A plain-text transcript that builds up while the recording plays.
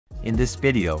In this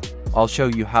video, I'll show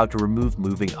you how to remove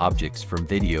moving objects from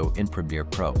video in Premiere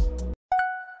Pro.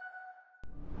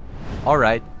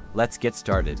 Alright, let's get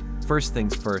started. First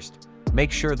things first,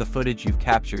 make sure the footage you've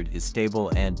captured is stable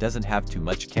and doesn't have too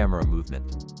much camera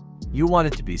movement. You want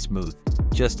it to be smooth,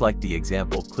 just like the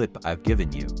example clip I've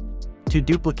given you. To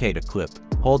duplicate a clip,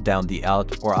 hold down the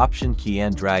Alt or Option key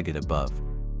and drag it above.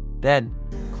 Then,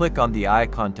 click on the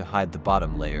icon to hide the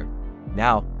bottom layer.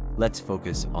 Now, let's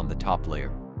focus on the top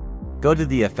layer. Go to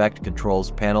the Effect Controls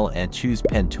panel and choose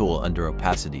Pen Tool under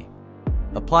Opacity.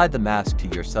 Apply the mask to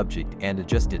your subject and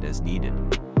adjust it as needed.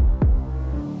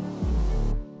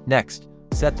 Next,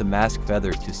 set the mask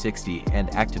feather to 60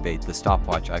 and activate the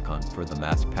stopwatch icon for the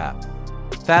mask path.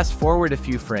 Fast forward a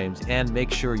few frames and make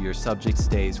sure your subject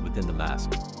stays within the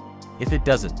mask. If it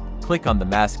doesn't, click on the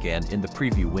mask and in the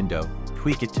preview window,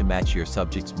 tweak it to match your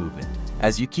subject's movement.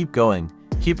 As you keep going,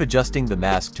 keep adjusting the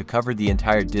mask to cover the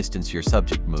entire distance your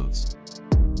subject moves.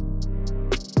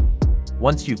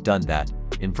 Once you've done that,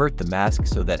 invert the mask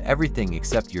so that everything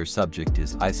except your subject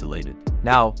is isolated.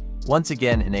 Now, once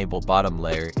again enable bottom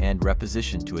layer and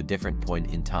reposition to a different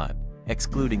point in time,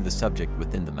 excluding the subject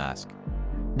within the mask.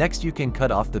 Next, you can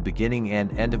cut off the beginning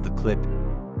and end of the clip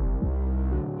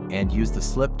and use the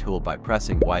slip tool by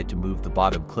pressing Y to move the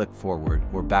bottom clip forward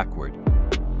or backward.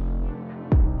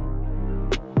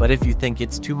 But if you think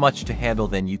it's too much to handle,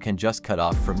 then you can just cut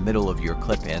off from middle of your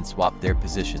clip and swap their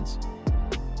positions.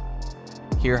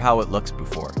 Here's how it looks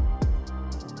before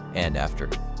and after.